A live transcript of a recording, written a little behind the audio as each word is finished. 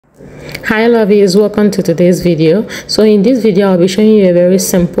Hi lovies, welcome to today's video. So in this video I'll be showing you a very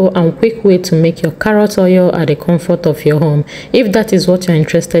simple and quick way to make your carrot oil at the comfort of your home. If that is what you're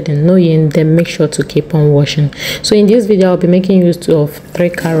interested in knowing, then make sure to keep on watching. So in this video I'll be making use of 3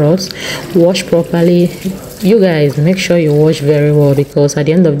 carrots. Wash properly. You guys, make sure you wash very well, because at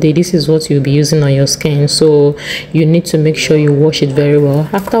the end of the day this is what you'll be using on your skin, so you need to make sure you wash it very well.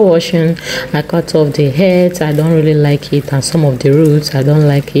 After washing, I cut off the heads. I don't really like it, and some of the roots I don't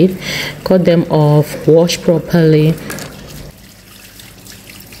like it. Cut them off, wash properly.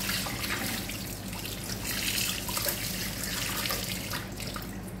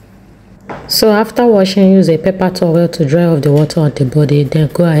 So after washing, use a paper towel to dry off the water on the body, then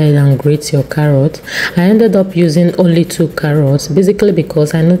go ahead and grate your carrot. I ended up using only 2 carrots, basically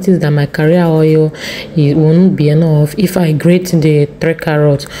because I noticed that my carrier oil, it won't be enough if I grate the 3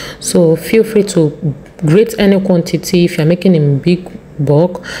 carrots. So feel free to grate any quantity. If you're making in big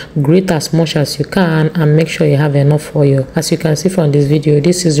bulk, grate as much as you can and make sure you have enough oil. As you can see from this video,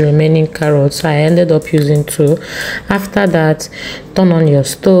 this is remaining carrots. I ended up using 2. After that, turn on your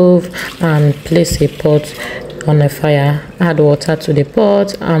stove and place a pot on a fire. Add water to the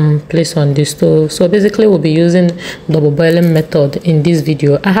pot and place on the stove. So basically we'll be using double boiling method in this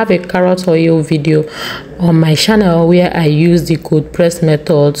video. I have a carrot oil video on my channel where I use the cold press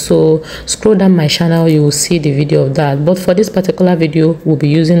method, so scroll down my channel, you will see the video of that. But for this particular video we'll be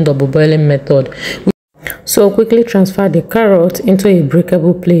using double boiling method. So quickly transfer the carrot into a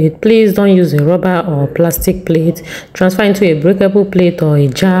breakable plate. Please don't use a rubber or plastic plate. Transfer into a breakable plate or a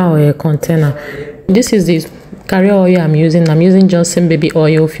jar or a container. This is the carrier oil I'm using Johnson baby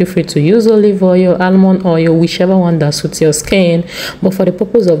oil. Feel free to use olive oil, almond oil, whichever one that suits your skin, but for the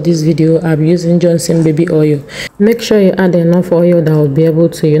purpose of this video I'm using Johnson baby oil. Make sure you add enough oil that will be able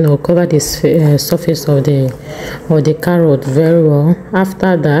to cover the surface of the carrot very well.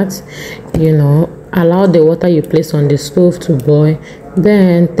 After that, allow the water you place on the stove to boil,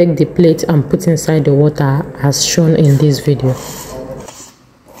 then take the plate and put inside the water as shown in this video.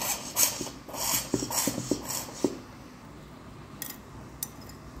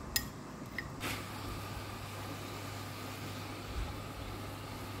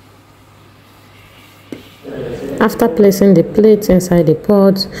 After placing the plate inside the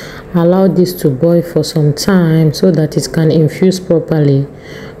pot, allow this to boil for some time so that it can infuse properly.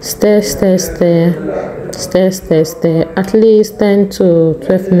 Stir, stir, stir, stir, stir, stir. At least 10 to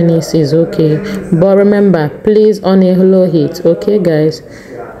 12 minutes is okay. But remember, please on a low heat, okay guys?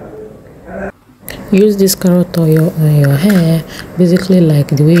 Use this carrot oil on your hair, basically like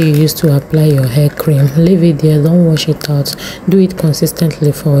the way you used to apply your hair cream. Leave it there, don't wash it out. Do it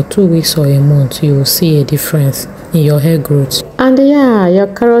consistently for 2 weeks or a month. You will see a difference in your hair growth. And yeah, your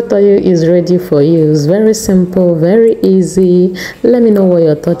carrot oil is ready for use. Very simple, very easy. Let me know what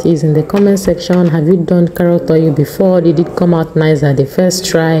your thought is in the comment section. Have you done carrot oil before? Did it come out nice at the first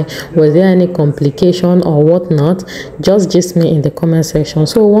try? Was there any complication or whatnot? Just gist me in the comment section.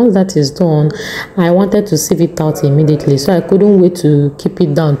 So once that is done, I wanted to sieve it out immediately, so I couldn't wait to keep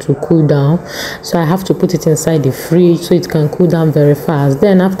it down to cool down. So I have to put it inside the fridge so it can cool down very fast.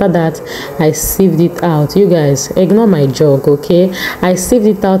 Then after that, I sieved it out. You guys, ignore my jug, okay? I sieved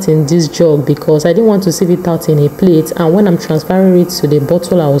it out in this jug because I didn't want to sieve it out in a plate, and when I'm transferring it to the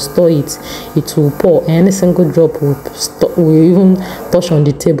bottle I will store it, it will pour. Any single drop will even touch on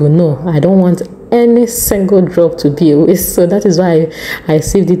the table. No, I don't want any single drop to be a waste. So that is why I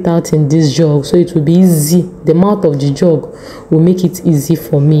sieved it out in this jug, so it will be easy. The mouth of the jug will make it easy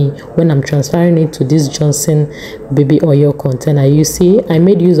for me when I'm transferring it to this Johnson baby oil container. You see, I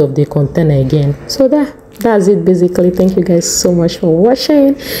made use of the container again. So that's it basically. Thank you guys so much for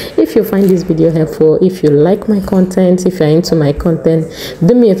watching. If you find this video helpful, if you like my content, if you're into my content,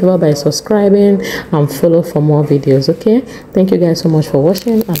 do me a favor by subscribing and follow for more videos, okay? Thank you guys so much for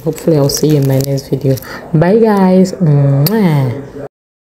watching, and hopefully I'll see you in my next video. Bye guys. Mwah.